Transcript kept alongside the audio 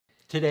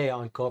Today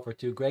on Call for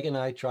Two, Greg and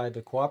I tried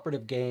the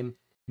cooperative game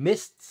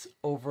Mists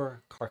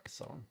over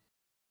Carcassonne.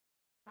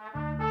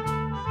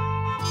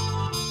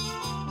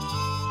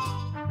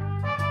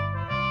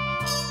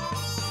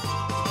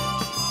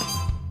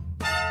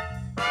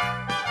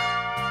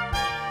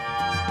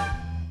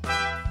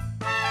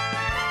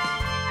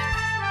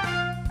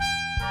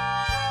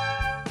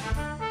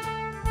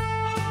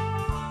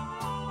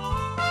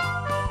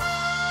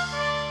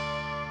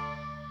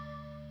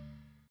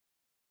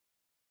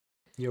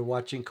 You're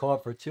watching Call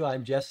for Two.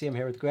 I'm Jesse. I'm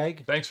here with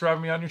Greg. Thanks for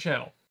having me on your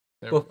channel.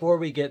 Before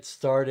we get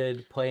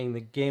started playing the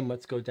game,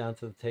 let's go down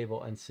to the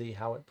table and see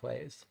how it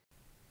plays.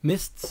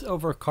 Mists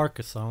over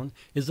Carcassonne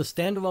is a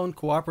standalone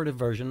cooperative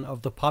version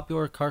of the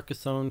popular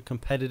Carcassonne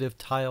competitive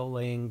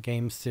tile-laying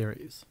game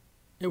series.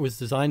 It was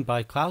designed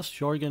by Klaus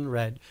Jorgen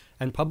Red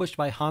and published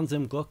by Hans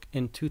im Gluck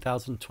in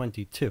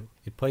 2022.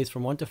 It plays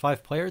from 1 to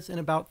 5 players in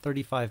about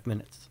 35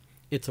 minutes.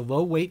 It's a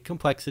low-weight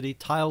complexity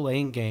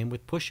tile-laying game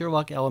with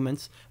push-your-luck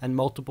elements and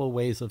multiple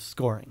ways of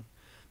scoring.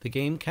 The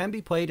game can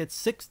be played at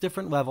 6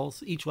 different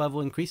levels. Each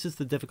level increases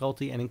the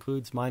difficulty and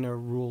includes minor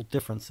rule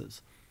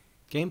differences.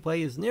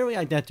 Gameplay is nearly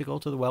identical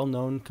to the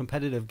well-known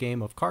competitive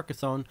game of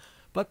Carcassonne,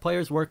 but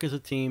players work as a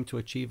team to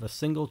achieve a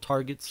single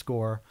target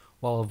score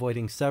while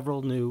avoiding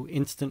several new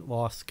instant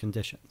loss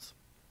conditions.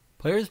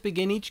 Players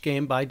begin each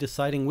game by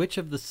deciding which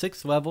of the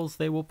 6 levels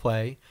they will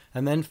play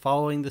and then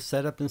following the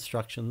setup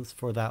instructions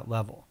for that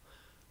level.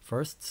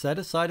 First, set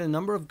aside a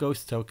number of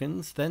ghost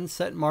tokens, then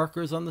set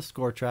markers on the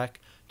score track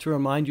to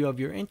remind you of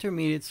your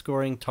intermediate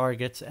scoring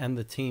targets and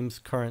the team's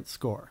current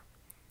score.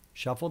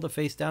 Shuffle the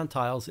face-down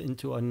tiles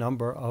into a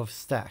number of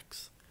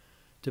stacks.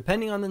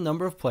 Depending on the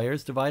number of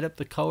players, divide up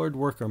the colored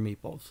worker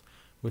meeples.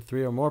 With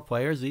 3 or more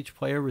players, each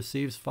player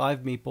receives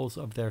 5 meeples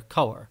of their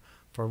color.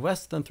 For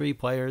less than 3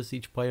 players,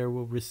 each player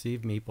will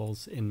receive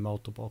meeples in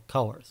multiple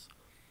colors.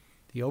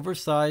 The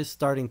oversized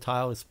starting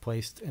tile is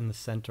placed in the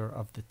center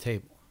of the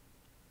table.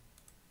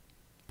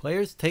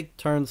 Players take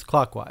turns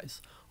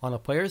clockwise. On a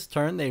player's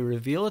turn, they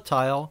reveal a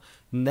tile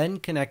and then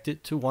connect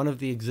it to one of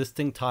the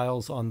existing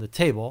tiles on the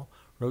table,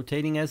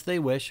 rotating as they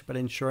wish, but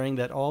ensuring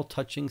that all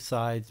touching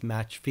sides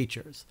match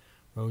features.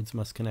 Roads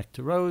must connect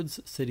to roads,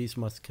 cities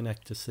must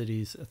connect to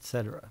cities,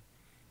 etc.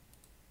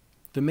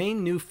 The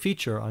main new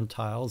feature on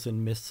tiles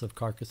in Mists of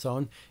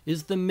Carcassonne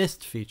is the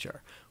Mist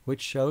feature,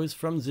 which shows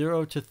from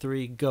 0 to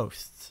 3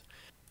 ghosts.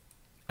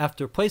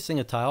 After placing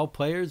a tile,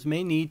 players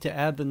may need to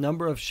add the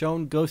number of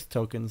shown ghost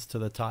tokens to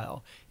the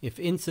tile. If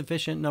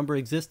insufficient number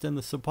exists in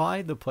the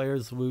supply, the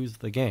players lose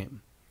the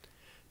game.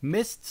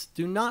 Mists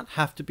do not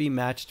have to be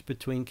matched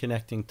between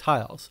connecting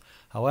tiles.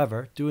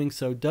 However, doing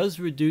so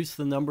does reduce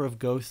the number of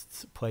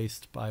ghosts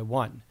placed by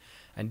 1.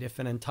 And if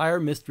an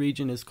entire mist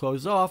region is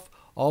closed off,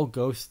 all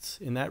ghosts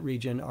in that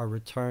region are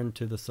returned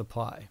to the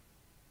supply.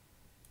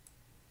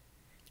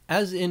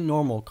 As in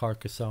normal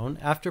Carcassonne,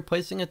 after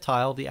placing a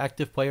tile, the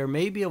active player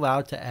may be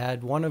allowed to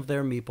add one of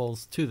their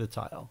meeples to the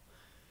tile.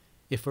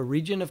 If a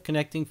region of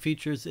connecting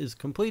features is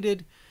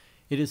completed,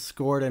 it is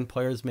scored and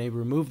players may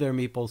remove their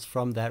meeples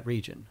from that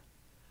region.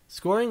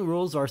 Scoring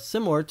rules are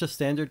similar to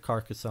standard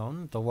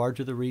Carcassonne. The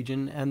larger the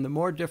region and the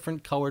more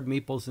different colored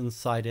meeples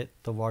inside it,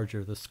 the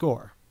larger the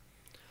score.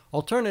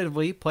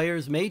 Alternatively,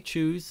 players may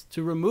choose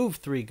to remove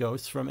 3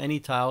 ghosts from any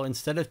tile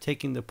instead of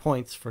taking the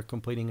points for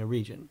completing a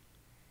region.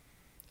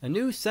 A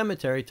new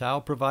cemetery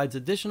tile provides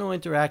additional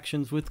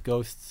interactions with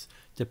ghosts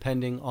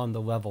depending on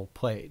the level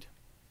played.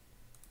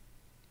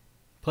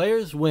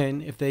 Players win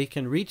if they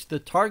can reach the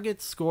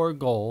target score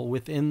goal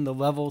within the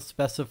level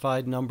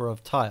specified number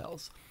of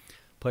tiles.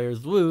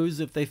 Players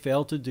lose if they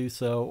fail to do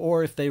so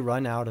or if they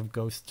run out of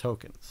ghost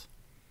tokens.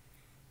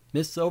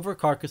 Mists over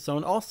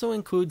Carcassonne also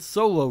includes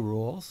solo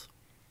rules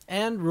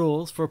and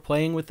rules for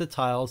playing with the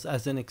tiles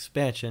as an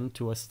expansion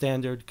to a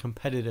standard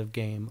competitive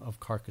game of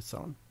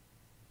Carcassonne.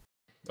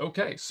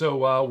 Okay,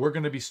 so we're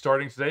going to be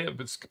starting today.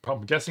 It's,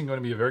 I'm guessing, going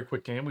to be a very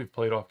quick game. We've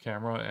played off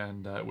camera,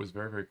 and it was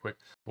very, very quick.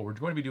 But we're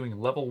going to be doing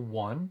level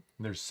 1.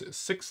 There's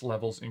 6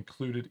 levels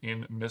included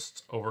in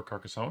Mists over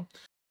Carcassonne.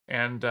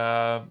 And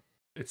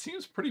it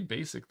seems pretty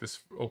basic, this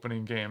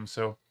opening game.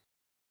 So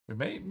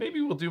maybe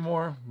we'll do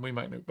more. We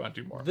might not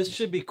do more. This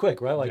should be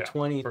quick, right? Like Yeah,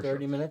 20, for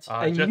 30 sure. minutes.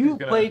 And you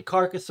played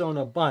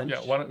Carcassonne a bunch. Yeah,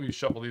 why don't we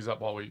shuffle these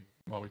up while we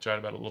chat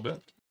about it a little bit?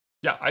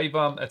 Yeah,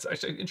 it's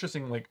actually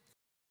interesting. Like,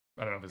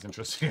 I don't know if it's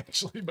interesting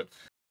actually, but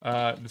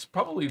it's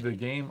probably the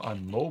game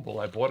on mobile.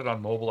 I bought it on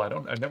mobile. I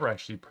never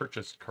actually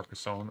purchased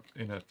Carcassonne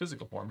in a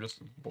physical form. Just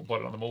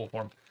bought it on the mobile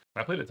form.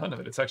 And I played a ton of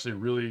it. It's actually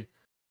really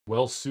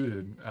well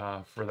suited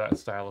for that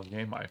style of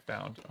game, I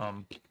found.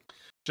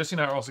 Jesse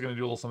and I are also going to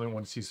do a little something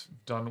once he's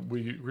done.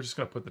 We're just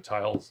going to put the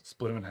tiles,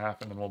 split them in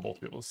half, and then we'll both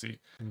be able to see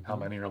how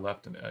many are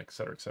left, and et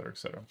cetera, et cetera, et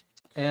cetera.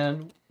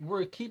 And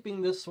we're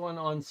keeping this one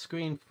on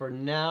screen for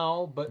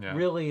now, but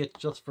really it's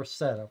just for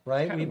setup,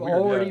 right? We've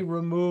already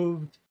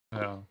removed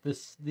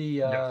this.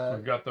 We've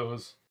got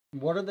those.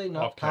 What are they?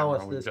 Not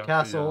palaces,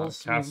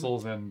 castles,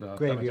 castles, and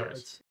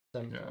graveyards.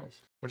 Cemeteries.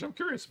 Yeah. Which I'm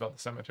curious about the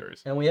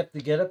cemeteries. And we have to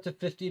get up to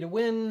 50 to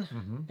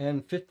win,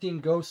 and 15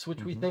 ghosts,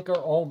 which we think are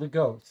all the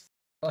ghosts.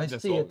 I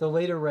That's see. all. At the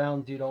later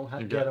rounds, you don't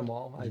You get them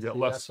all. I You see. get That's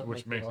less, what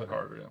which makes it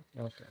harder.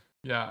 Yeah. Okay.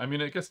 Yeah, I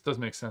mean, I guess it does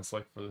make sense,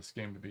 like, for this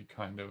game to be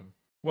kind of,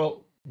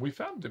 well, we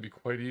found it to be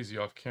quite easy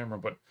off camera,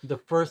 The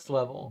first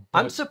level.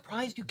 I'm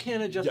surprised you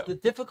can't adjust the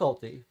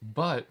difficulty.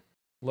 but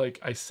like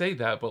I say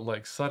that, but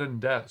like sudden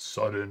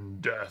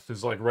death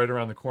is like right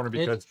around the corner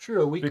because It's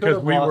true. We could because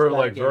have we lost were that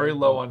like game. very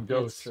low on It's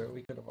ghosts. true.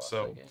 We could have lost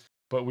So, that game.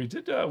 but we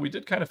did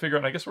kind of figure out.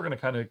 And I guess we're gonna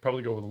kind of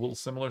probably go with a little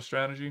similar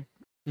strategy.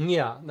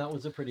 Yeah, that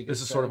was a pretty good.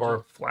 This is sort of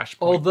our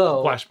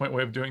flashpoint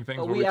way of doing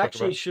things. We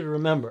actually should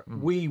remember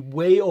we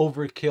way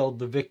overkilled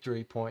the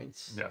victory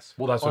points. Yes,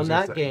 well, that's on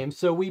that game,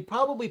 so we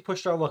probably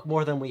pushed our luck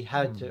more than we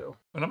had to.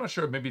 And I'm not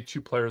sure. Maybe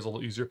 2 players a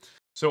little easier.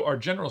 So our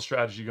general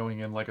strategy going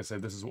in, like I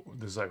said, this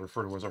is I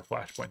refer to as our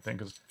flashpoint thing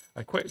because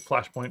I quit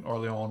flashpoint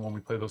early on when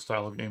we play those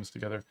style of games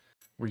together.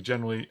 We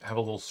generally have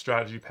a little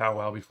strategy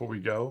powwow before we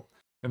go,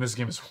 and this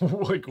game is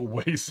like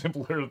way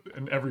simpler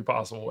in every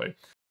possible way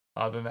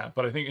than that.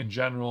 But I think in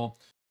general,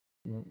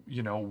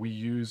 you know, we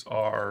use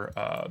our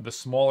the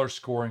smaller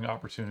scoring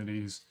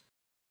opportunities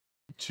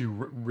to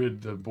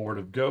rid the board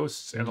of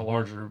ghosts and the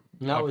larger.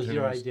 That was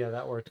your idea.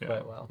 That worked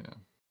quite well.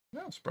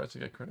 Yeah, I'm surprised to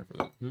get credit for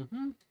that.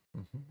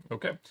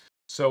 Okay,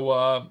 so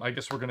I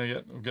guess we're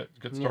gonna get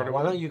started.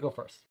 Why don't you go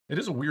first? It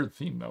is a weird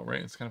theme, though,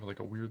 right? It's kind of like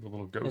a weird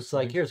little ghost. It's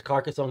like, here's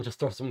Carcassonne, just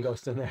throw some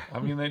ghosts in there. I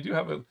mean, they do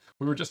have a.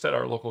 We were just at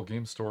our local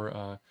game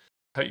store,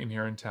 Titan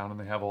here in town, and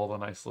they have all the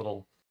nice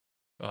little,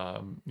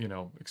 you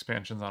know,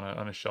 expansions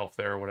on a shelf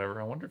there or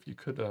whatever. I wonder if you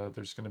could.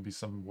 There's going to be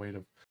some way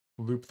to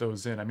loop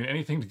those in. I mean,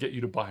 anything to get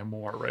you to buy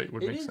more, right?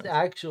 Would make sense. It is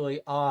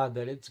actually odd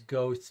that it's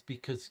ghosts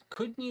because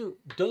couldn't you?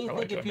 Don't you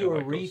think if you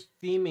were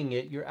re-theming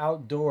it, you're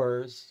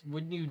outdoors,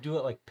 wouldn't you do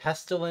it like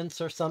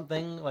pestilence or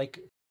something like?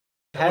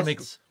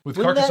 With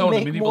Carcassonne,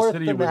 the medieval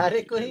city,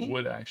 thematically? It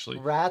would actually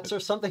rats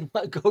or something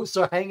like ghosts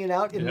are hanging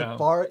out in the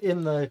bar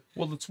in the.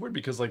 Well, it's weird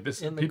because like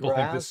this, people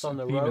think this theme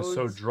is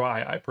so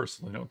dry. I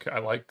personally don't care. I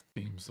like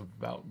themes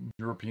about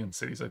European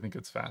cities. I think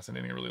it's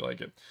fascinating. I really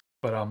like it.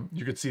 But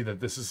you could see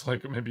that this is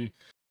like maybe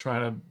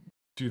trying to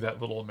do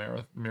that little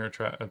mirror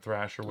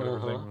thrash or whatever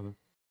thing.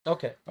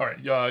 Okay. All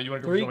right. You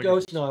want to go? 3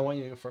 ghosts? No, I want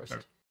you to go first.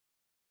 Okay.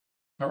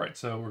 All right.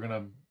 So we're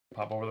gonna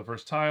pop over the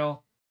first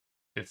tile.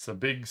 It's a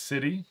big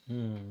city.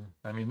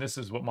 I mean, this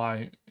is what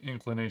my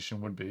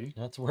inclination would be.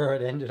 That's where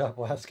it ended up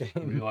last game.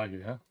 You like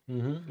it, yeah?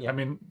 Yeah. I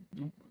mean,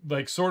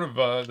 like sort of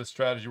the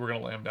strategy, we're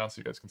going to lay them down so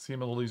you guys can see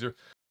them a little easier.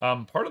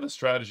 Part of the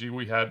strategy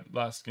we had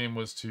last game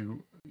was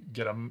to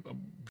get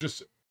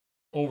just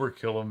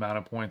overkill amount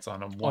of points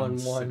on one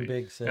city,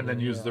 big city. And then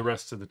use the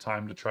rest of the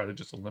time to try to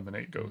just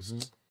eliminate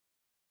ghosts.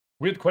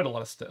 We had quite a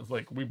lot of stuff.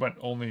 Like, we went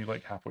only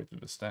like halfway through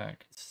the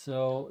stack.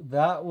 So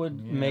that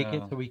would make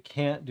it so we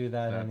can't do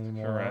that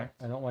anymore. Correct.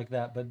 I don't like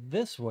that. But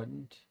this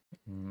wouldn't.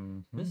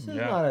 This is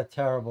not a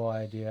terrible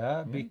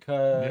idea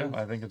because... Yeah,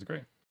 I think it's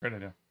great. Great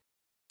idea.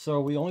 So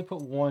we only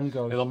put 1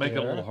 ghost. It'll make it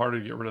a little harder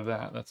to get rid of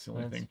that. That's the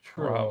only thing.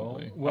 True.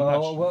 Probably.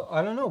 Well,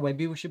 I don't know.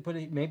 Maybe we should put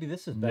it. Maybe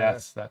this is better.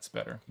 Yes, that's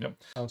better. Yep.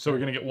 Okay. So we're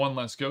gonna get 1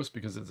 less ghost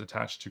because it's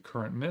attached to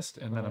current mist,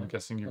 and then I'm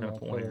guessing you're gonna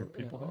put one of your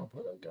people there. I'll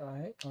put a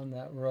guy on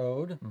that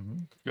road.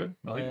 Good.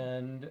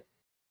 And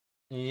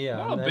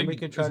then we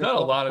could try. There's not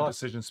a lot of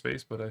decision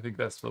space, but I think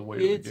that's the way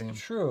of the game.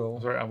 It's true.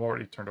 Sorry, I've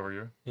already turned over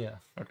here. Yeah.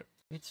 Okay.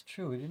 It's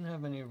true. We didn't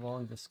have any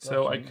long discussion.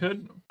 So I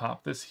could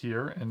pop this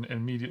here and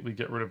immediately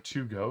get rid of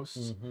 2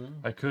 ghosts.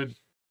 I could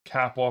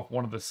cap off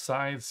one of the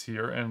sides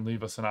here and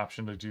leave us an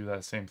option to do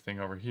that same thing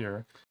over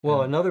here.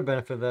 Well, another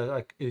benefit of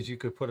that is you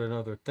could put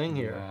another thing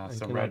here. Yeah,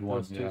 some red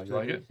ones. Yeah, you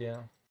like it? Yeah.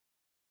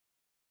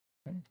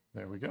 Okay,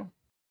 there we go.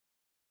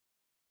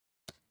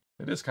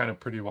 It is kind of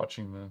pretty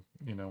watching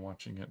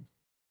watching it.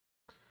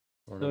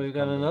 So we've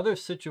got another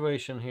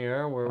situation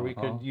here where we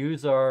could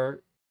use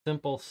our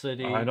simple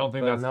city. I don't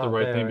think that's the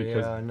right thing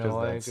because I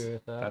agree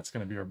with that. That's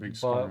going to be our big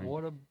story. But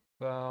what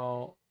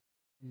about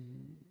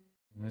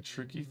the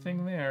tricky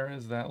thing there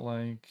is that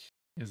we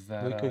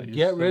could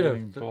get rid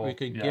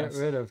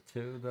of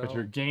 2 though. But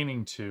you're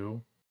gaining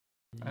 2.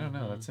 I don't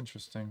know. That's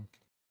interesting.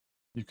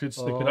 You could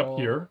stick it up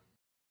here.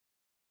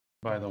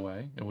 By the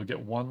way, it would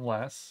get 1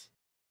 less,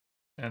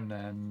 and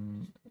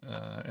then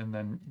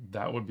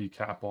that would be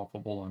cap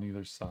offable on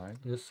either side.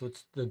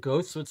 The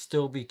ghosts would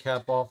still be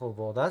cap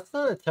offable. That's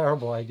not a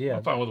terrible idea.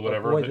 I'm fine with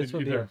whatever. Boy, this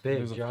would be a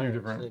big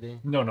giant city.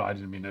 No, I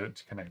didn't mean to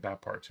connect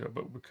that part to it,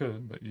 but we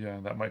could. But yeah,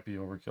 that might be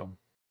overkill.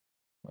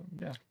 But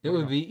yeah, it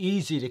would be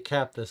easy to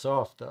cap this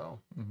off, though.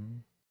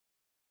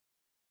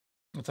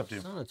 It's up to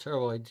you. It's not a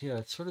terrible idea.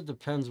 It sort of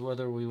depends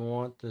whether we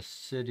want the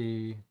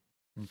city.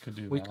 You could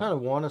do that. We kind of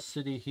want a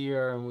city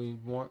here, and we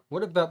want.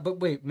 What about? But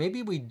wait,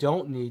 maybe we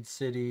don't need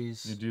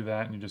cities. You do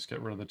that, and you just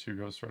get rid of the 2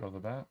 ghosts right off the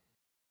bat.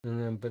 And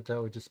then, but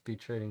that would just be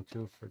trading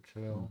 2 for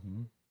 2.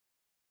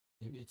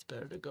 Maybe it's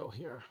better to go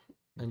here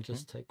and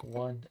just take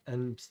 1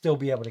 and still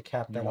be able to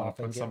cap that off.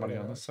 Put somebody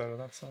on this side or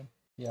that side.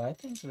 Yeah, I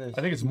think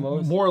it's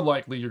more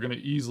likely you're going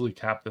to easily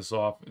cap this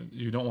off.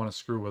 You don't want to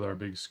screw with our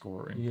big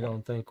scoring. You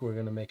don't think we're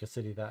going to make a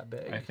city that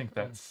big? I think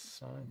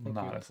that's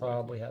not. You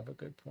probably have a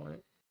good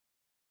point.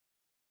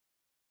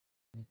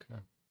 Okay.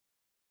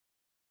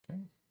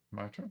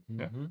 My turn?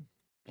 Mm-hmm.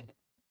 Yeah.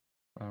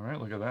 All right,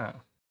 look at that.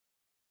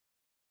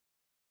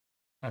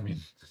 I mean,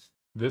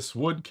 this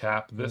would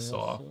cap this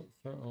off.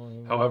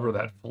 However,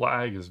 that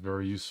flag is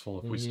very useful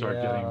if we start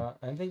getting... Yeah,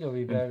 I think it would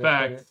be In better to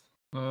fact,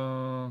 put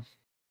it...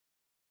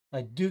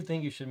 I do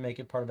think you should make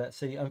it part of that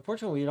city.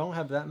 Unfortunately, we don't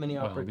have that many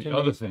well, opportunities. the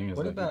other thing is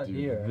what I about could do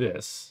here?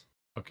 this.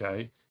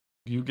 Okay,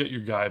 you get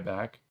your guy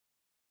back,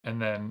 and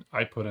then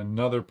I put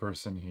another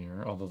person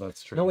here. Although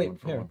that's tricky. No, wait, one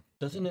for here. one.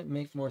 Doesn't it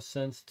make more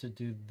sense to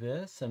do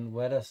this and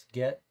let us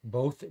get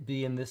both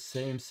be in this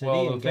same city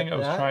Well, the and thing get I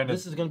was that? trying to...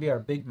 This is going to be our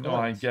big No,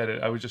 I points. get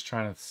it. I was just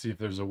trying to see if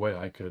there's a way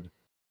I could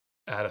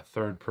add a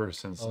third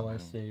person somehow. Oh, I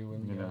see.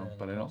 You know,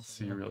 but I don't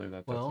see really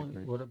that. Well,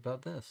 that's what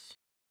about this?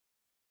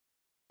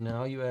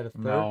 Now you add a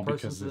third no, person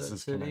because to this that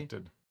is city?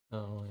 connected.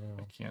 Oh,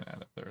 yeah. I can't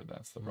add a third.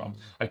 That's the problem.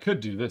 I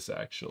could do this,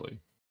 actually.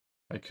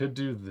 I could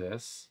do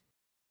this,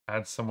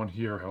 add someone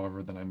here.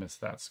 However, then I missed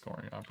that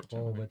scoring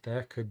opportunity. Oh, but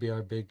that could be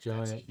our big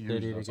giant city to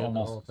get the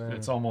whole thing.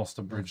 It's almost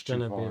a bridge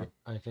too far.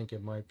 I think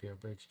it might be a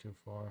bridge too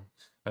far.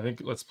 I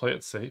think let's play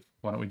it safe.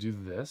 Why don't we do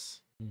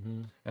this?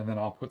 And then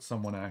I'll put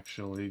someone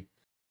actually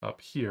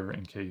up here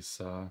in case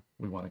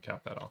we want to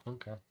cap that off.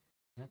 Okay.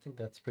 I think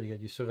that's pretty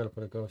good. You still got to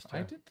put a ghost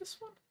here. I did this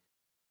one?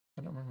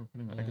 I don't remember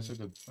putting that. I guess I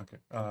did. Okay.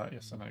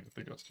 Yes, and I get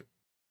the ghost here.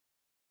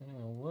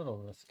 Getting a little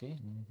risky.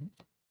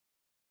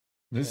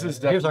 This is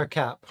here's our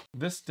cap.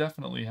 This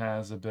definitely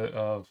has a bit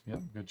of, yeah,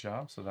 good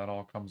job. So that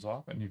all comes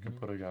off, and you can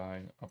put a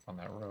guy up on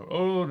that road.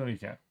 Oh, no, you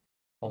can't.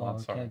 Hold on,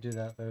 sorry. Can't do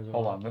that.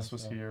 Hold on, this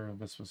was here,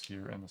 this was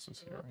here, and this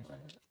was here.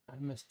 I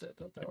missed it.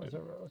 That was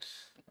a road.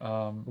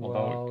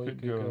 Although it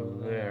could go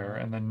there,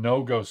 and then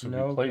no ghost would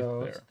be placed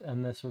there.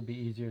 And this would be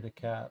easier to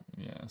cap.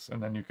 Yes,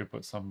 and then you could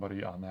put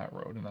somebody on that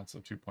road, and that's a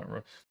 2-point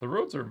road. The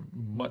roads are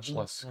much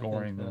less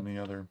scoring than the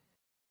other.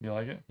 You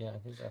like it? Yeah, I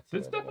think that's...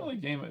 It's definitely a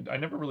game. I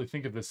never really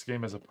think of this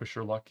game as a push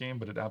your luck game,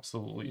 but it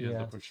absolutely is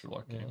a push your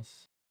luck game.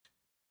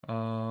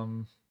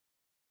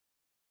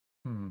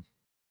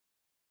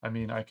 I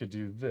mean, I could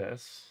do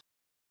this.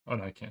 Oh,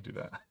 no, I can't do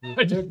that.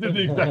 I just did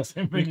the exact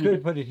same thing. You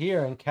could put it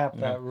here and cap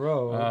that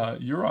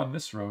road. You're on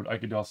this road. I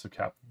could also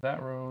cap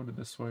that road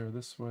this way or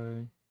this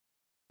way.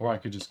 Or I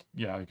could just,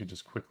 I could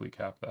just quickly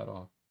cap that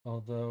off.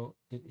 Although,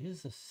 it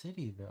is a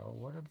city, though.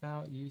 What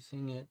about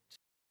using it...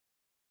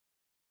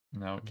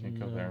 No, it can't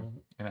go there.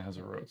 And it has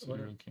a road, so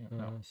you really can't.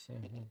 No. I see.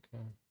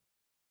 Okay.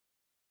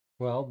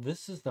 Well,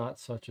 this is not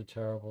such a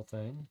terrible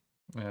thing.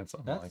 Yeah, it's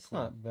unlikely. That's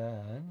not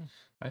bad.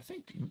 I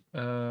think,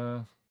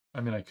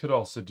 I mean, I could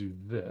also do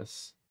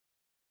this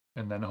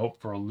and then hope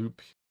for a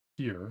loop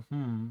here.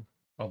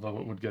 Although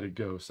it would get a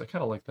ghost. I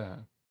kind of like that.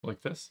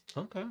 Like this.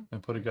 Okay.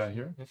 And put a guy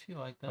here. If you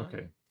like that.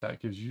 Okay. That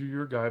gives you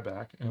your guy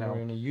back. And now we're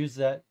going to use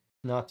that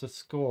not to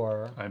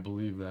score. I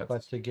believe that.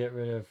 But to get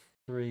rid of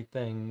 3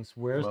 things.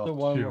 Where's the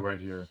one? 2 right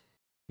here.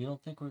 You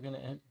don't think we're going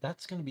to...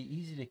 That's going to be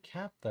easy to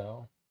cap,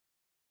 though.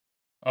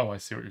 Oh, I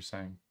see what you're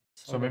saying.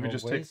 So maybe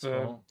just take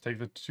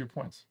the 2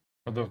 points.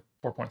 Or the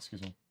 4 points,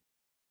 excuse me.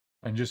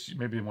 And just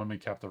maybe when we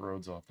cap the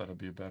roads off, that'll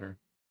be better.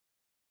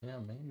 Yeah,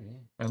 maybe.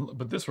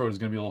 But this road is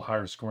going to be a little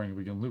higher scoring if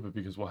we can loop it,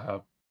 because we'll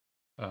have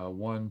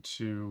 1,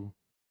 2,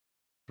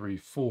 3,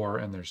 4,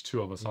 and there's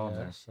 2 of us on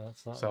there.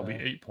 That's not so that'll be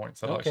 8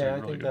 points. That'll okay,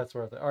 I think that's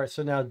worth it. All right,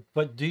 so now,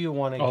 but do you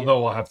want to...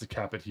 Although we'll have to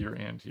cap it here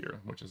and here,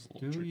 which is a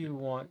little tricky. Do you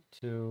want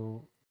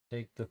to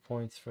take the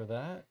points for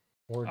that?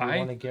 Or do you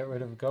want to get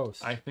rid of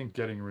ghosts? I think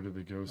getting rid of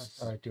the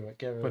ghosts. All right, do it.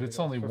 Get rid of But it's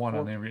only 1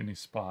 on any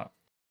spot.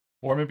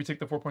 Or maybe take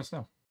the 4 points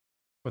now.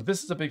 But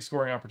this is a big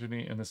scoring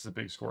opportunity, and this is a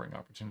big scoring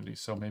opportunity.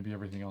 So maybe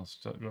everything else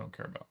we don't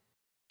care about.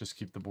 Just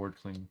keep the board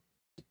clean.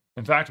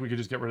 In fact, we could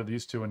just get rid of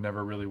these 2 and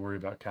never really worry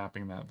about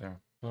capping that there.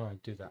 All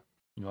right, do that.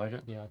 You like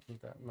it? Yeah, I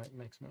think that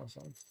makes more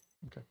sense.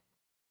 Okay.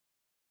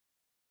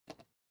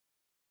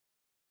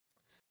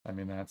 I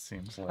mean, that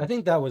seems like... I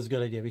think that was a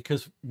good idea,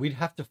 because we'd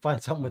have to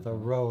find something with a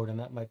road, and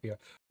that might be...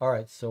 All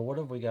right, so what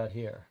have we got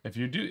here? If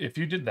you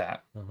did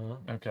that,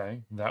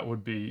 okay, that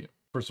would be...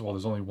 First of all,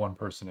 there's only 1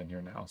 person in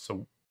here now,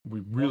 so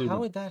we really... How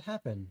would that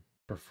happen?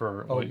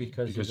 Prefer... Oh,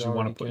 because you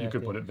want to put... You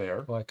could put it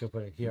there. Well, I could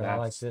put it here. That's I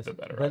like this. The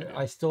better but idea.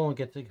 I still don't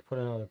get to put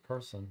another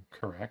person.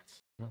 Correct.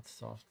 That's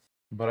soft.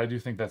 But I do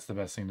think that's the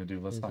best thing to do.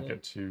 Let's not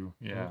get too...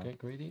 Yeah. Don't get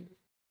greedy.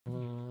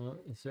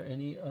 Is there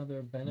any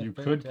other benefit? You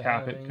could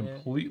cap it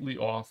completely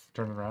off,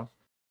 turn it around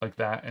like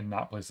that, and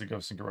not place the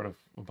ghost and get rid of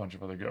a bunch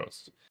of other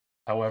ghosts.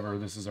 However,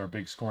 this is our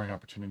big scoring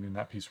opportunity, and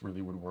that piece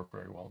really would work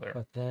very well there.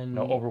 But then...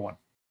 No, over 1.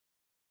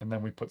 And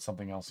then we put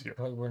something else here.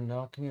 But we're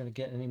not going to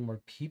get any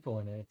more people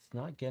in it. It's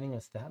not getting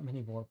us that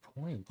many more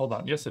points. Hold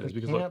on. Yes, it is.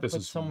 Because look, this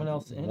is someone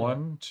else in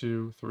 1,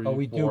 2, 3,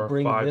 we 4, do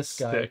bring 5, this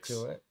guy 6,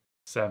 to it.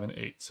 7,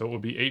 8. So it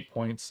would be 8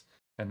 points,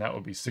 and that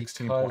would be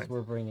 16 because points.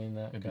 We're bringing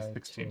that It'd guy be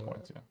 16 to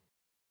points, it.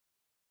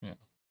 Yeah.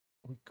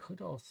 We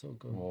could also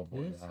go oh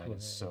boy, this that way.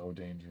 is so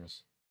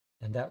dangerous.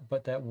 And that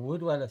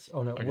would let us...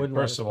 Oh, no, it wouldn't first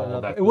let us of all, put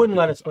another... that It wouldn't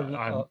let us put...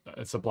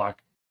 It's a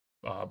black...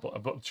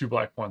 2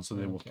 black ones, so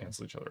they will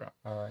cancel each other out.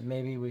 All right,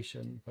 maybe we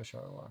shouldn't push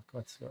our luck.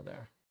 Let's go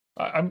there.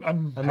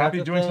 I'm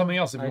happy doing something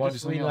else if you want to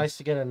do something else. Nice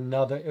to get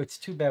another... It's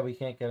too bad we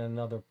can't get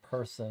another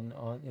person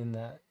in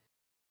that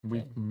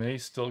We may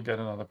still get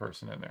another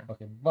person in there.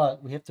 Okay,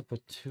 but we have to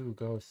put 2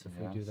 ghosts if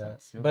Yeah, we do that.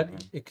 that's the other But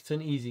thing. it's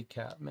an easy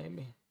cap,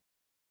 maybe.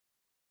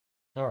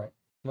 All right,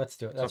 let's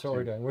do it. That's up what to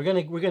we're you.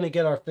 doing. We're gonna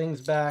get our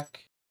things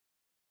back.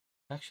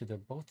 Actually, they're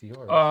both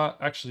yours.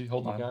 Actually,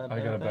 hold You on. got a I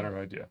got a better better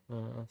idea.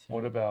 let's see.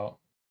 What about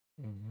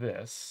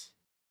this?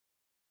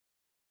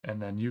 And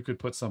then you could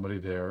put somebody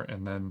there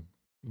and then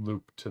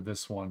loop to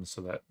this one so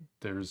that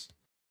there's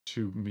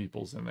 2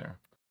 meeples in there.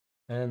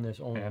 And there's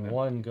only And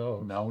one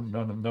ghost.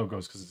 No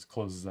ghost because it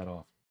closes that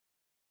off.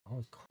 Oh,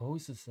 it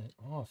closes it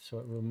off, so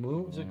it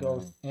removes a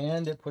ghost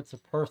and it puts a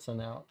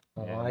person out.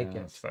 I like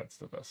it. That's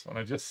the best one.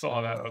 I just saw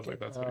that. I was like,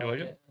 that's what you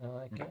like it? I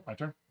like it. My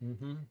turn.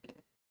 Mm-hmm.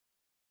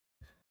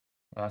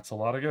 That's a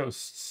lot of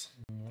ghosts.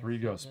 Yes, 3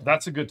 ghosts. it is.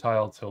 That's a good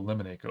tile to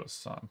eliminate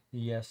ghosts on.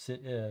 Yes,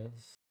 it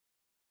is.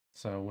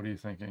 So what are you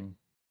thinking?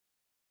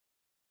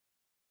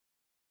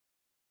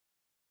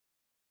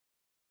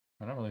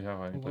 I don't really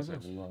have any place I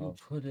What if you love.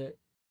 put it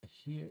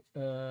here?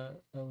 I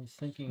was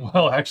thinking.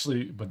 Well,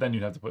 actually, but then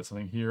you'd have to put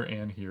something here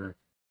and here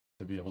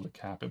to be able to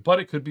cap it. But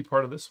it could be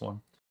part of this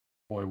one.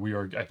 Boy,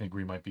 I think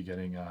we might be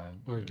getting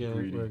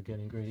greedy. We're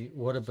getting greedy.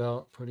 What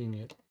about putting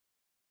it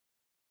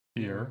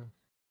Here,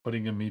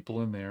 putting a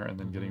meeple in there, and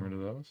then getting rid of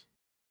those.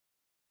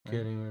 Right?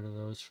 Getting rid of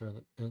those for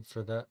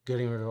that.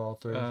 Getting rid of all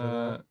 3 for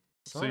that.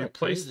 So you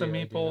place the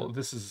meeple. Idea.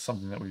 This is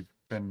something that we've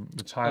been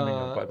the timing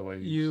of, by the way.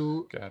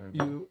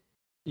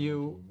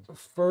 You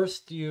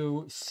first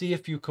you see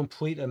if you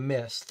complete a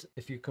mist.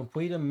 If you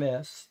complete a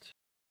mist,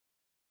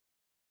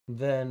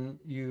 then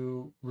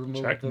you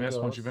remove check the mist.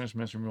 ghost. Once you finish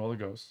mist, remove all the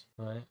ghosts.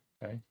 Right.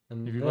 Okay.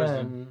 And if you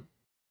then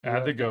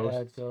add the ghost.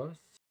 Add ghosts.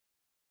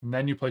 And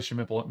then you place your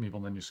meeple,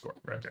 and then you score.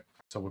 Right. Okay.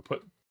 So we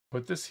put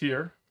this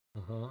here.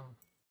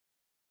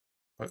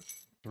 Put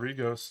 3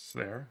 ghosts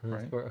there.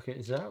 Right. Okay.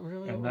 Is that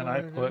really? And then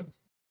I put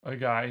a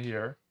guy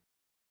here,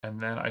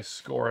 and then I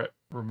score it,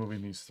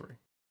 removing these 3.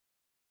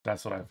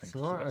 That's what I think. It's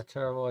not a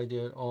terrible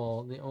idea at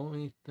all. The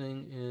only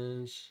thing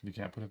is you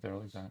can't put it there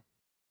like that.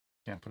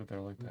 Can't put it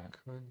there like that.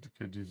 You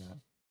could do that.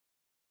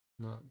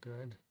 Not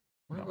good.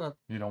 No,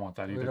 you don't want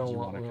that either. You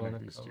want to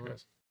connect these 2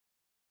 guys.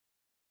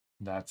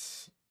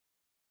 That's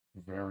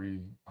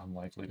very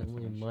unlikely to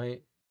finish. We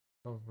might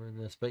cover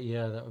this, but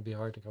yeah, that would be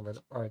hard to cover.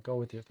 All right, go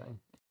with your thing.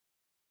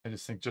 I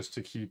just think just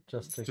to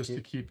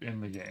keep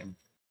in the game.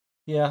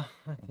 Yeah,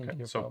 I think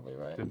you're probably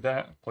right. Did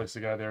that, place the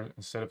guy there,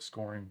 instead of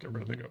scoring, get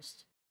rid of the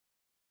ghost.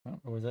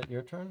 Oh, was that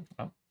your turn?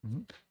 Oh.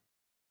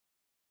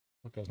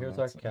 Okay, here's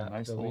our cap.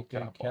 Nice so we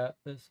can cap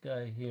this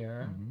guy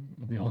here.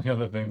 The only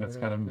other thing that's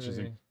kind of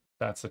interesting,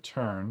 that's a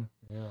turn.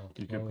 Yeah.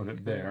 You could put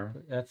it there.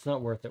 That's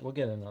not worth it. We'll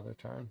get another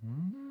turn.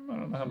 I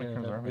don't know how many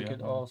turns are. We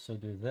could also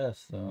do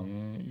this, though.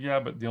 Yeah,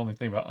 but the only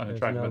thing about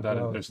unattractive about that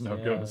is there's no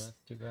ghost.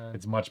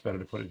 It's much better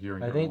to put it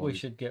here. I think we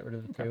should get rid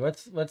of the 3.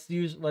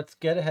 Let's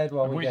get ahead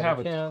while we have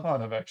a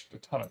ton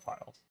of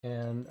tiles.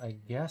 And I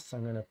guess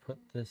I'm gonna put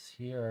this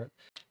here.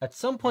 At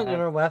some point in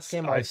our last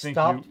game, I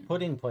stopped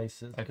putting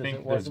places. I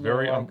think there's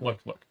very look.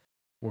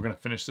 We're gonna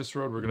finish this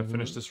road. We're gonna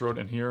finish this road,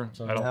 and here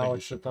so I don't now think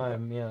it's the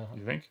time. Yeah.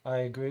 You think? I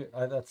agree.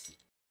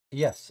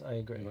 Yes, I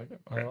agree. You like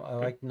it? Okay. I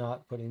like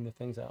not putting the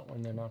things out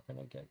when they're not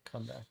gonna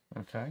come back.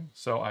 Okay,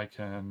 so I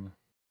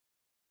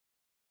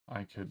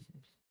could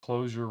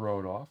close your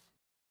road off.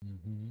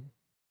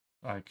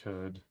 I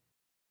could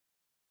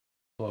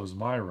close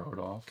my road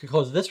off. Could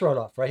close this road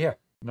off right here.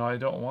 No, I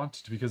don't want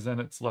to, because then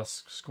it's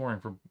less scoring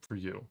for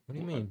you. What do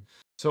you mean?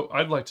 So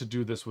I'd like to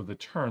do this with a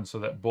turn so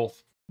that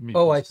both meeples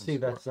Oh, I can see.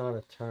 score, That's not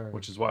a turn.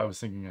 which is why I was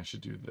thinking I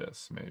should do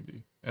this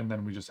maybe, and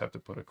then we just have to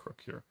put a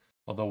crook here.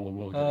 Although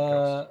we'll get a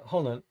ghost.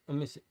 Hold on. Let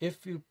me see.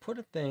 If you put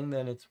a thing,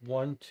 then it's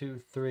 1, 2,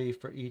 3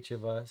 for each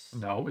of us.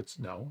 No, it's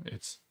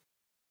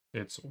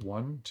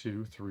 1,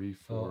 2, 3,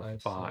 4,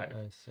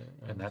 5,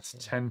 and that's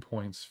 10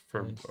 points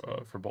for the 2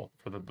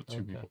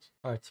 meeples.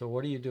 All right. So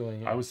what are you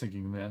doing here? I was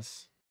thinking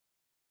this.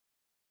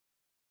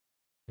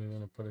 You're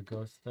gonna put a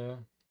ghost there.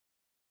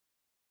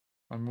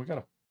 We got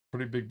a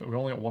pretty big, but we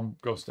only got 1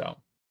 ghost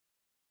out.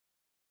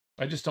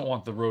 I just don't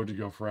want the road to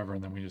go forever,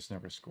 and then we just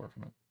never score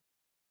from it.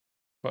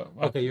 But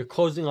okay, you're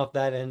closing off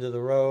that end of the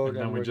road, and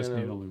then we just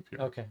need a loop here.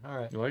 Okay, all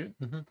right. You like it?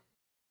 Mm-hmm.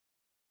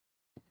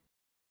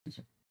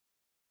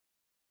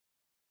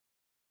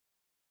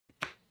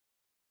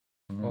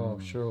 Oh,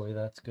 surely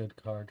that's good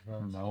card for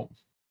us. Nope.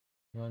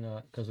 Why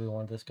not? Because we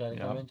want this guy to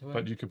come into it?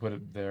 But you could put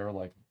it there,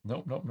 like,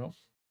 nope.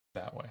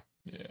 That way.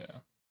 Yeah.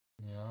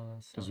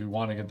 Yeah. Because we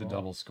want to get the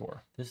double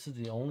score. This is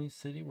the only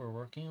city we're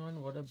working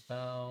on? What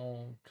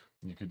about...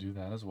 You could do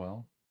that as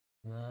well.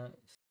 That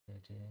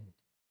city.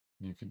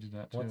 You could do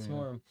that too. What's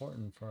more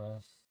important for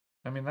us?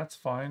 I mean, that's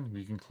fine.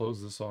 We can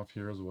close this off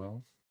here as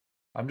well.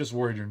 I'm just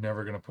worried you're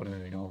never going to put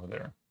anything over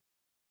there.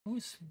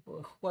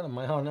 What am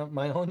I on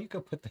my own? You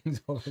could put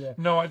things over there.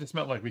 No, I just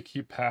meant like we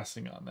keep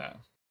passing on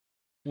that.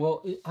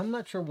 Well, I'm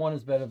not sure one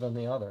is better than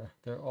the other.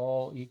 They're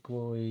all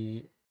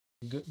equally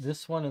good.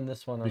 This one and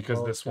this one are because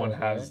both this one good,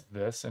 has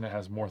this and it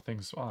has more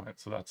things on it,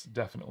 so that's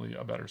definitely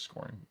a better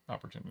scoring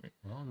opportunity.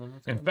 Well,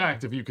 in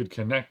fact, if you could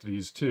connect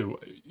these two,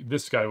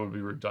 this guy would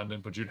be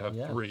redundant, but you'd have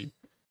 3.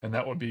 And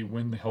that would be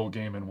win the whole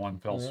game in one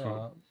fell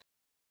swoop.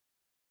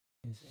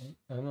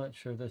 I'm not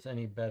sure there's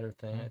any better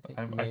thing. I think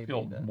I maybe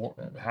feel that's more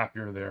better.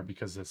 happier there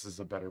because this is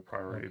a better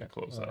priority to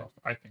close that off.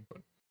 I think,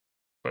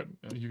 but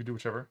you could do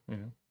whichever, you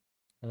know.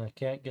 And I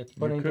can't get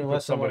You anything could put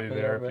less than somebody one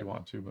there player, if you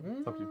want to, but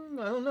it's up to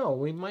you. I don't know.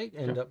 We might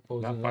end up No,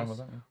 closing I'm fine this.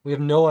 with that. Yeah. We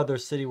have no other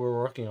city we're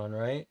working on,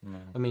 right? No.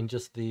 I mean,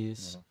 just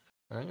these.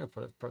 No. I'm gonna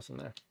put a person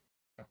there.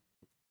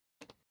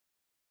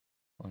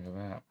 Look at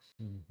that.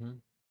 Mm-hmm.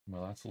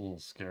 Well, that's a little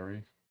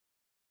scary.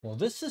 Well,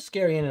 this is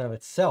scary in and of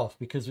itself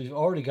because we've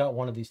already got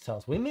one of these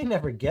tiles. We may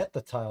never get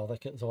the tile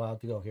that is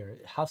allowed to go here.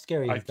 How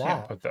scary is that? I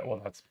can't put that.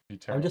 Well, that's be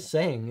terrible. I'm just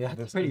saying. Yeah,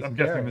 I'm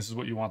guessing this is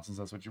what you want since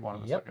that's what you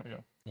wanted a second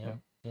ago.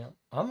 Yeah.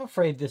 I'm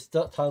afraid this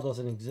tile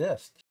doesn't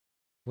exist.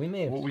 We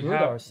may have screwed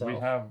ourselves. We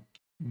have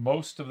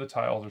most of the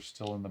tiles are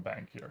still in the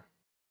bank here.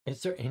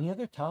 Is there any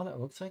other tile that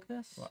looks like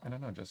this? Well, I don't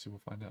know, Jesse.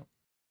 We'll find out.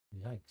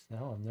 Yikes!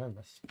 Now I'm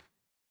nervous.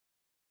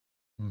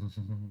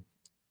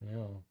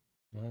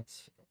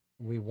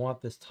 We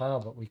want this tile,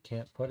 but we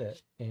can't put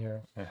it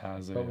here. It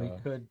has but we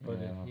could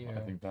put it here. I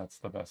think that's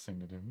the best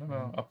thing to do.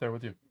 No, up there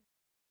with you.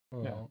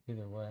 Well,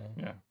 either way.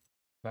 Yeah,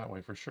 that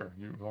way for sure.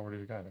 You've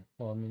already got it.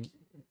 Well, I mean,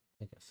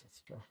 I guess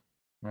that's true.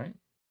 Right?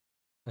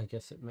 I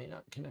guess it may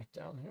not connect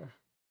down here.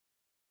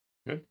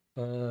 Good.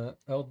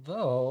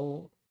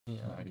 Although,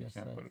 I guess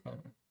can't put it on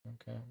there.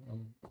 Okay.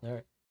 All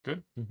right.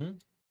 Good.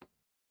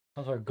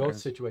 How's our ghost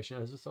situation?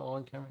 Is this all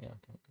on camera? Yeah.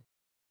 Okay.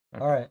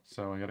 All right.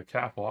 So I got a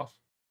cap off.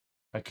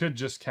 I could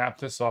just cap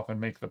this off and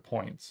make the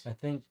points. I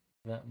think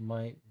that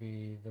might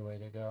be the way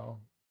to go.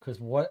 Because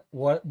what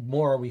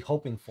more are we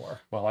hoping for?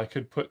 Well, I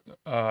could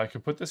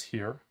put this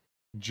here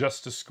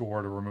just to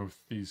score to remove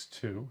these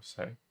two,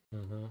 say.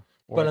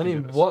 But I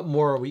mean, what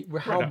more are we?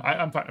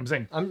 I'm fine. I'm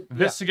saying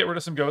this to get rid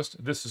of some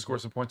ghost. This to score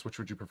some points. Which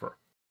would you prefer?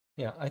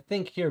 Yeah, I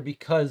think here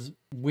because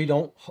we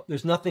don't.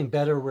 There's nothing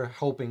better we're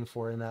hoping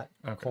for in that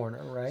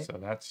corner, right? So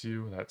that's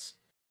you. That's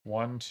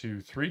 1,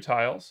 2, 3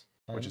 tiles,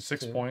 which is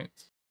 6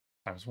 points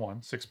times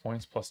 1. 6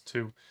 points plus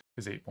 2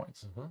 is 8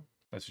 points.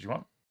 That's what you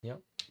want.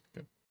 Yep.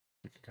 Good.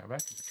 You can come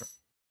back.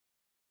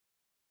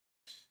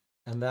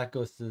 And that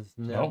ghost is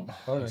no.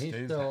 Oh no, he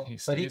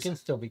can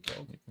still be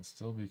killed. He can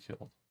still be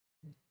killed.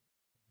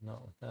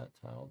 Not with that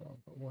tile though.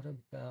 But what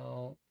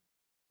about?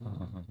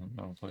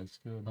 No place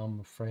good. I'm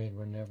afraid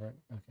we're never.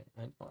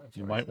 Okay.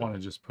 You might want to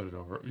just put it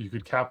over. You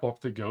could cap off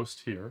the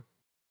ghost here,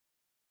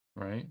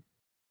 right?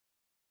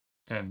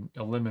 And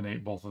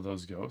eliminate both of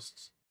those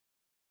ghosts,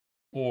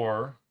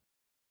 or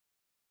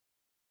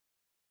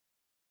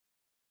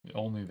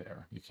only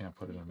there. You can't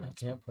put it on there. I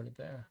can't put it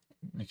there.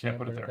 You can't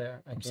put it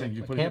there. I'm saying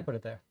you can't put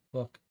it there.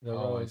 Look, the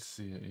road. I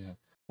see it. Yeah.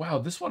 Wow,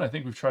 this one I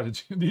think we've tried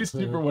to do these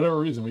two for whatever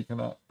reason we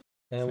cannot.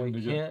 And we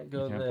can't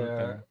go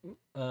there.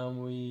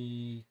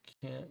 We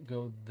can't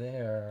go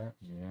there.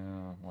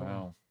 Yeah.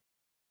 Wow.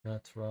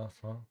 That's rough,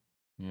 huh?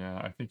 Yeah,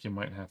 I think you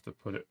might have to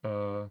put it.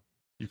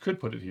 You could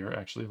put it here.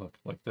 Actually, look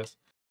like this.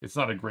 It's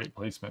not a great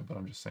placement, but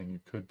I'm just saying you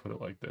could put it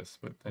like this,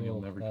 but then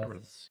you'll never get rid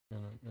of it.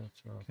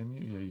 That's rough. Can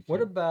you? Yeah, you can.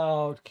 What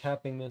about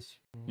capping this?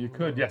 You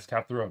could, yes,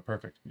 cap the road.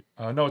 Perfect.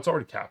 No, it's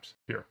already capped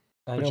here.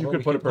 But you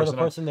could put a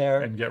person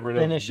there and get rid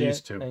of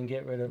these two. And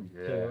get rid of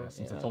two.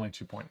 Since it's only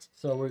 2 points.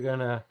 So we're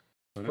gonna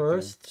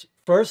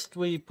first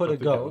we put a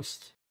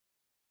ghost.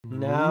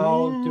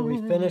 Now, do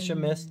we finish a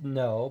mist?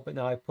 No, but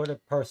now I put a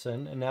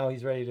person, and now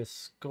he's ready to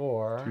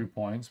score. 2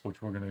 points,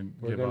 which we're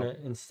gonna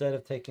instead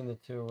of taking the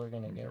 2, we're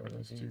gonna get rid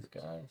of these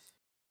guys.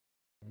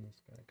 I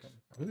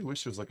really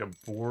wish there was like a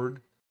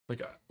board.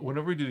 Like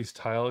whenever we do these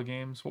tile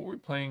games, what were we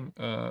playing?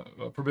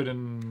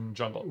 Forbidden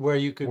Jungle, where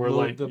you could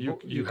move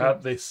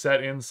like they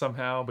set in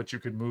somehow, but you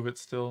could move it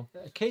still.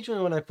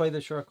 Occasionally, when I play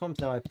the Sherlock Holmes,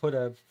 now I put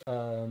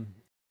a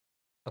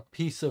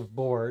piece of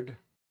board.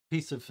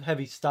 Piece of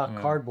heavy stock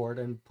cardboard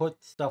and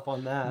put stuff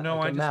on that.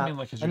 No, I just mean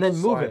like and then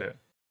move it.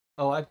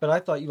 But I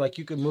thought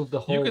you could move the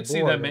whole. You could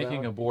see them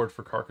making a board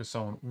for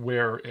Carcassonne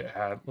where it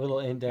had little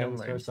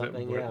indents or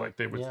something. Like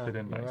they would fit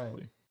in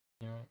nicely.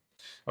 Right.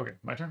 Okay,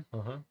 my turn.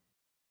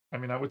 I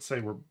mean, I would say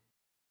we're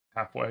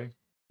halfway,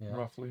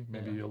 roughly,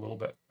 maybe a little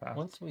bit past.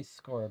 Once we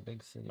score a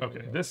big city.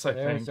 Okay, this I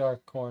think. There's our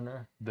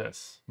corner.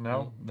 That's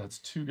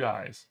 2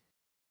 guys.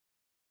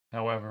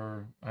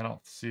 However, I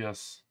don't see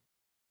us.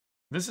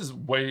 This is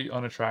way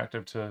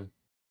unattractive to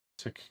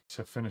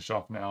finish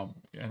off now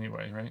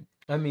anyway, right?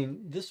 I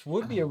mean, this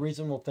would be a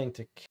reasonable thing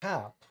to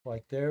cap.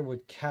 Like there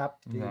would cap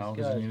these guys. No,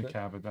 because you need to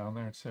cap it down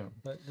there too.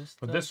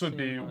 But this would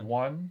be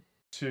 1,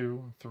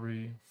 2,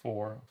 3,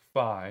 4,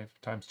 5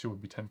 times 2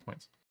 would be 10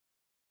 points.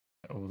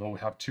 Although we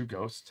have 2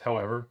 ghosts,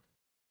 however,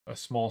 a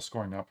small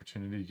scoring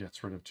opportunity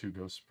gets rid of 2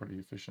 ghosts pretty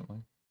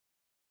efficiently.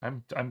 I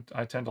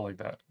tend to like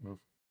that move.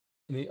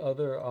 The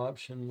other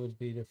option would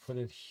be to put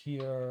it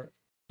here.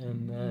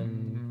 And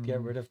then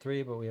get rid of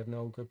 3, but we have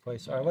no good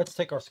place. All right, let's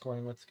take our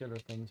scoring. Let's get our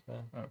things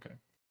back. Okay,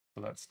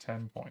 so that's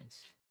 10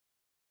 points.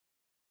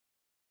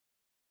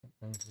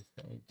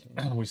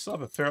 We still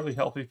have a fairly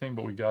healthy thing,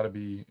 but we got to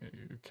be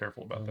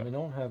careful about that. We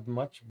don't have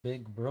much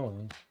big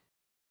brewing.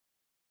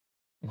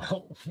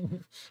 Well,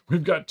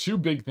 we've got two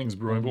big things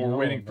brewing, but we're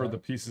waiting for the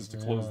pieces to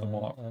close them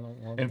off.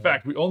 In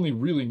fact, we only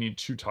really need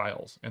 2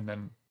 tiles, and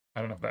then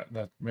I don't know if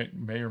that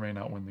may or may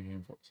not win the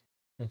game for us.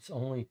 It's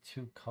only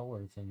 2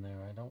 colors in there.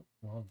 I don't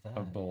love that.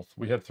 Of both.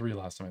 We had 3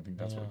 last time. I think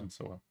that's what did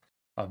so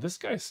well. This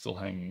guy's still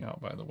hanging out,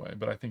 by the way,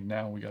 but I think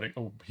now we got to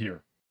go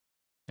here.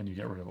 And you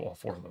get rid of all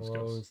 4 of those ghosts.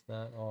 Close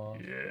that off.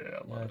 Yeah,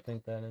 I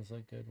think that is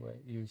a good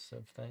use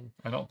of thing.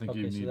 I don't think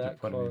you need to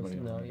put anybody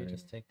in. No, you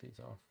just take these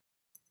off.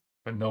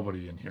 But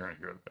nobody in here,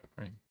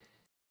 right?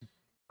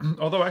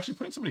 Although actually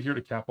putting somebody here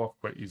to cap off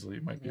quite easily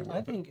might be worth it.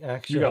 I think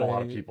actually you got a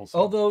lot of people. So.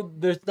 Although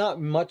there's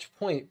not much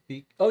point.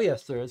 Oh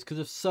yes, there is, because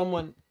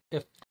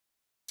if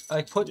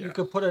you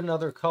could put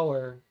another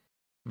color.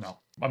 No,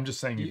 I'm just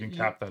saying you can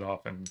cap that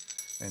off and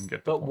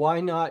get. But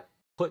why not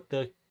put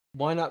the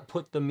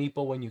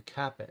meeple when you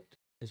cap it?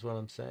 Is what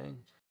I'm saying.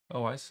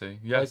 Oh, I see.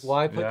 Yes. Like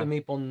why put the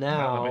meeple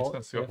now? Yeah, that makes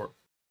sense. Go for it.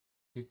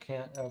 You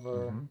can't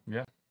ever.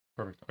 Yeah.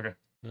 Perfect. Okay.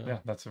 Yeah,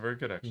 that's very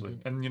good actually.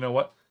 And you know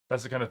what?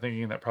 That's the kind of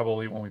thinking that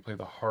probably when we play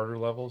the harder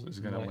levels is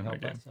going to win the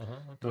game. Okay.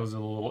 Those are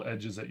the little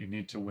edges that you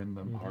need to win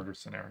the harder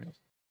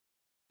scenarios.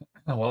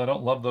 Well, I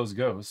don't love those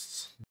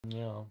ghosts.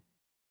 No.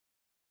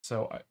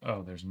 So,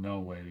 there's no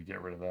way to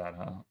get rid of that,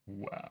 huh?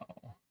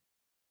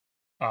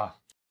 Wow.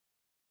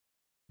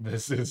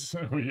 This is,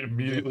 we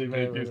immediately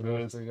make use of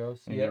this.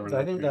 Yeah,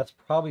 I think that's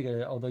probably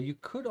good. Although you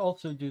could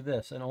also do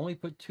this and only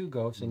put 2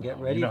 ghosts and get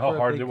ready for a big city. You know how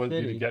hard it would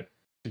be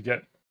to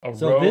get a road?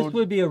 So this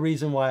would be a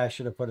reason why I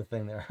should have put a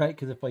thing there, right?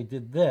 Because if I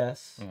did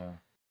this,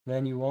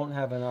 then you won't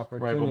have an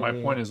opportunity. Right, but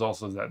my point is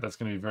also that that's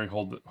going to be very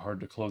hard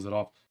to close it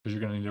off because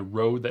you're going to need a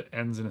road that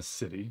ends in a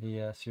city.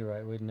 Yes, you're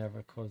right. We'd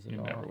never close it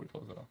off. You never would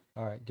close it off.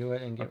 All right, do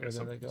it and get rid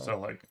of the ghost. So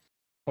like,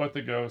 put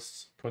the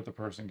ghosts, put the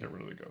person, get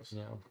rid of the ghosts.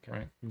 Yeah, okay.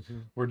 Right?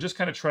 We're just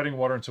kind of treading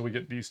water until we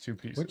get these 2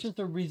 pieces. Which is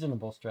a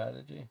reasonable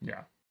strategy.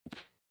 Yeah.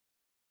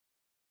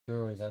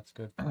 Surely that's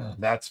good for us.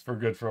 That's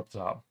good for up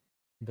top.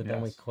 But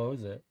then we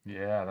close it.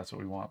 Yeah, that's what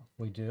we want.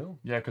 We do?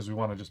 Yeah, because we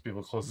want to just be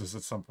able to close this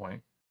at some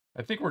point.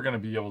 I think we're going to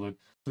be able to.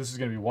 This is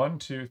going to be 1,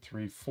 2,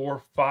 3,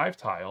 4, 5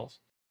 tiles,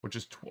 which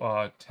is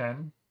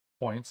 10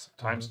 points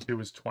times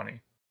 2 is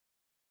 20.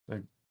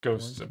 The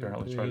ghosts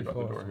apparently tried to go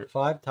the door here.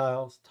 5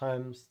 tiles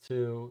times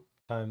 2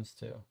 times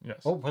 2.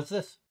 Yes. Oh, what's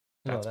this?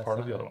 That's part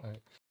of the other one.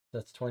 Right.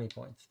 That's 20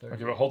 points. 30.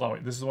 Okay, but hold on.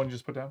 Wait. This is the one you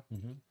just put down? We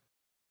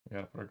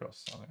got to put our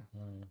ghosts on there.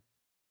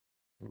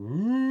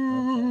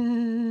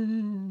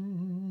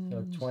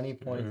 So 20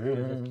 points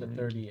gives us to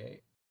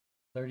 38.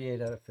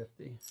 38 out of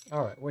 50.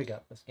 All right, we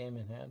got this game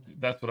in hand.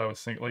 That's what I was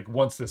thinking. Like,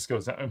 once this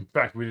goes down, in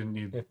fact, we didn't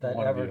need if that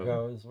ever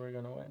goes, we're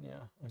going to win.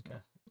 Yeah, okay.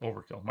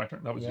 Overkill. My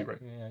turn? That was you, right?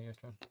 Yeah, your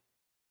turn.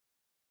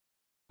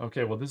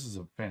 Okay, well, this is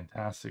a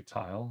fantastic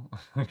tile.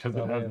 Because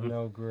it has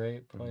no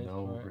great place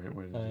great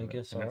way to do it. I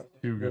guess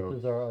this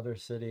is our other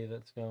city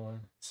that's going.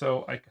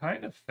 So I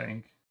kind of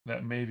think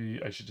that maybe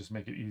I should just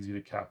make it easy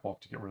to cap off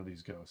to get rid of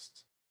these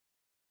ghosts.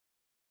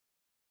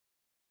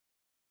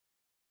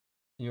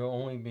 You'll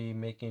only be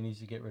making it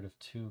easy to get rid of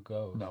 2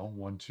 ghosts. No,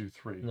 1, 2,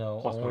 3.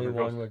 No, only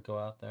 1 would go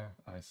out there.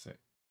 I see.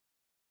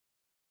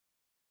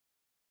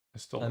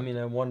 I mean,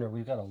 I wonder,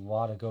 we've got a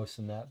lot of ghosts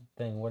in that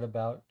thing. What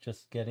about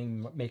just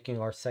making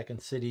our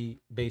second city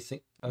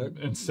basic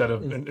instead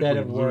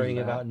of worrying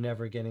about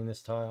never getting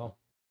this tile?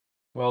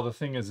 Well, the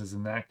thing is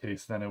in that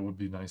case, then it would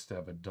be nice to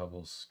have a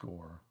double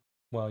score.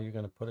 Well, you're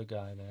going to put a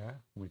guy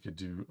there. We could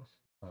do,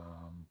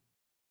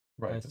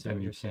 right? But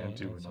then you can't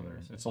do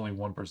another. It's only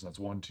 1 person. That's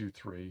 1, 2,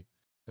 3.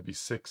 That'd be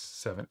 6,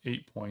 7,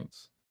 8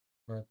 points.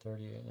 We're at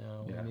 38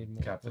 now. Yeah, we need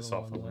more. Cap this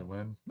off when we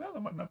win. No, that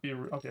might not be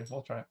okay.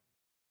 We'll try it.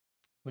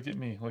 Look at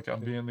me. Look,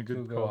 I'm being the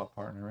good co-op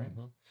partner, right?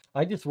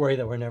 I just worry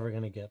that we're never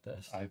going to get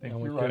this. I think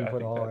you're right.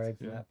 Put all our eggs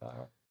in that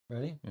power.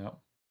 Ready? Yeah.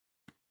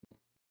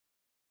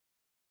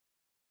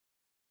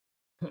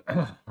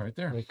 Right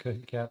there. We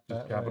could cap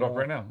that. Just cap it off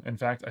right now. In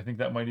fact, I think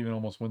that might even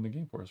almost win the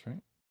game for us, right?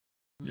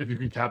 If you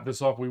can cap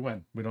this off, we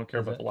win. We don't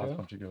care about the last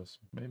bunch of ghosts.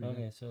 Maybe.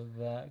 Okay, so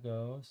that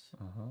goes.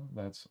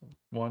 That's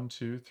 1,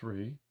 2,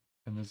 3.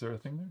 And is there a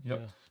thing there? Yep.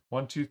 Yeah.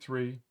 1, 2,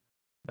 3.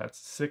 That's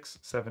 6,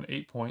 7,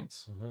 8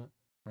 points.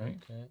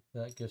 Right? Okay,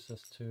 that gives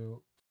us to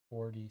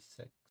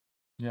 46.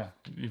 Yeah,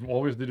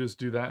 all we have to do is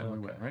do that and we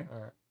win, right? All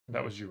right.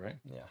 That was you, right?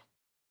 Yeah.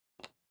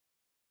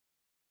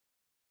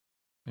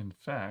 In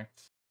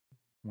fact,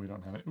 we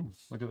don't have it. Ooh,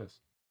 look at this.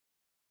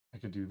 I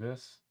could do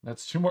this.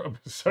 That's 2 more. I'm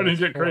starting to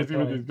get crazy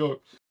with these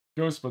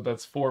ghosts, but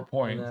that's 4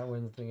 points. And that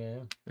wins the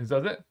game. Is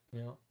that it?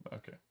 Yeah.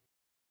 Okay.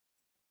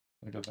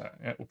 Look at that.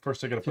 Yeah, well,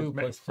 first, I got to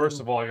put.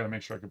 First of all, I got to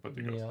make sure I can put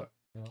the ghost out.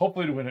 Yeah.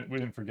 Hopefully, we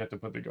didn't forget to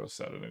put the ghost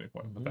out at any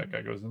point. But that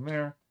guy goes in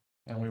there.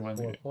 And we win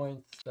the game. 4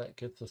 points. That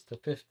gets us to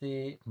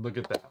 50. Look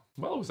at that.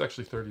 Well, it was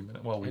actually 30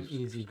 minutes. Well, we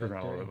easy screwed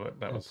around a little bit.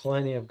 That was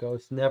plenty of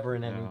ghosts, never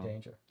in any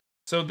danger.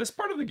 So this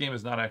part of the game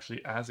is not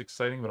actually as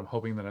exciting, but I'm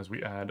hoping that as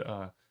we add,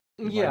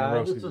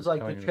 this was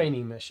like the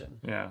training mission.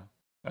 Yeah,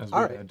 as we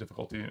add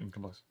difficulty and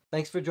complexity.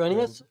 Thanks for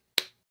joining us.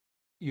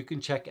 You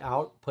can check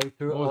out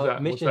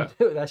playthrough mission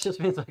 2. That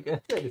just means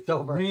like it's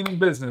over. Meaning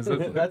business.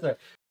 That's right.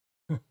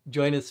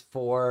 join us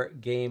for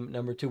game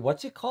number 2.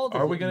 What's it called?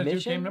 Are Is we it going to do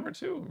mission? game number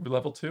 2?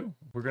 Level 2?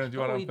 We're going to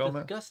do it Oh, on we film?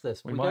 discussed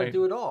this. We We got to might.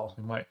 do it all.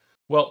 We might.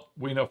 Well,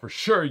 we know for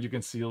sure you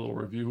can see a little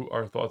review,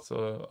 our thoughts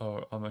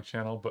on the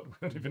channel, but we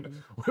don't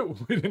even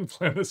we didn't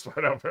plan this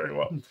part out very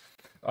well.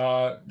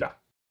 Yeah,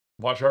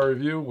 watch our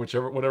review,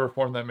 whatever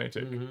form that may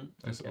take,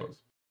 I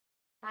suppose.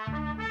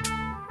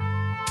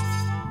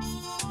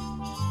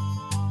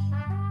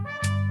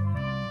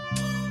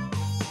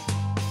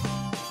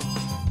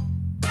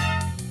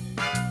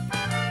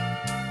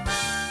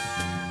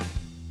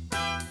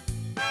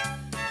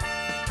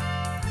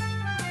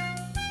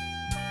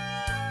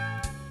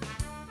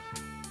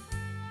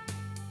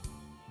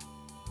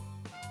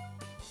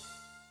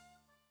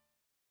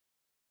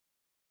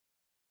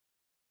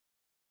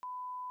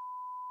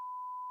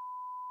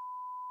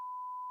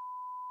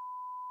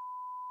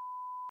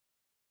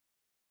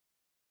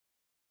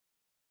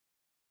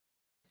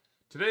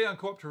 Today on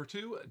Co-op Tour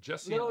 2,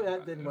 Jesse. No,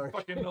 that didn't work.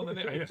 Fucking know the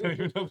name. I don't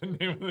even know the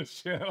name of this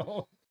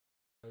channel.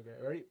 Okay,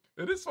 ready?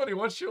 It is funny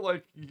once you're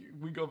like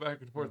we go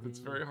back and forth. It's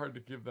very hard to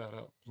give that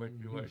up. Like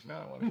you're like, no,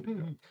 I want to keep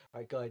going.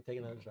 All right, go ahead, take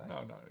another try.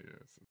 No,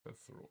 yes,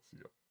 that's the rules. You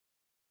go.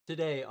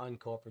 Today on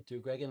Co-op for 2,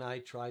 Greg and I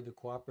tried the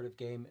cooperative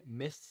game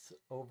Mists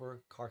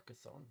over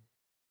Carcassonne.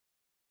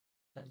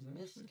 That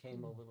mist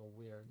came a little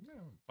weird, Yeah,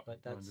 but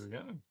that's do it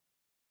again.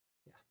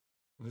 Yeah.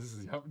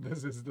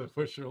 This is the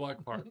push your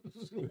luck part.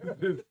 it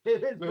is.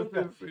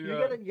 You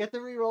gotta get the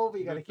reroll, but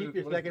you gotta keep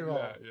your second roll.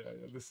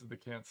 Yeah. This is the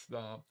can't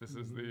stop. This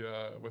is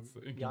the what's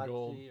the ink and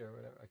gold or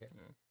whatever. Okay.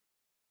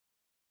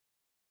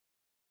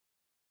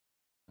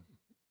 Yeah.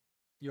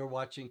 You're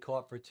watching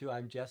Co-op for 2.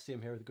 I'm Jesse.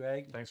 I'm here with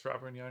Greg. Thanks for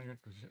operating on your.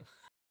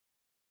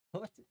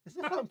 What? Is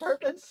this on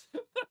purpose?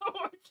 No,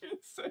 I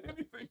can't say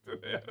anything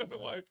today. I don't know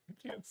why I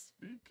can't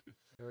speak.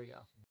 Here we go.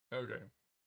 Okay.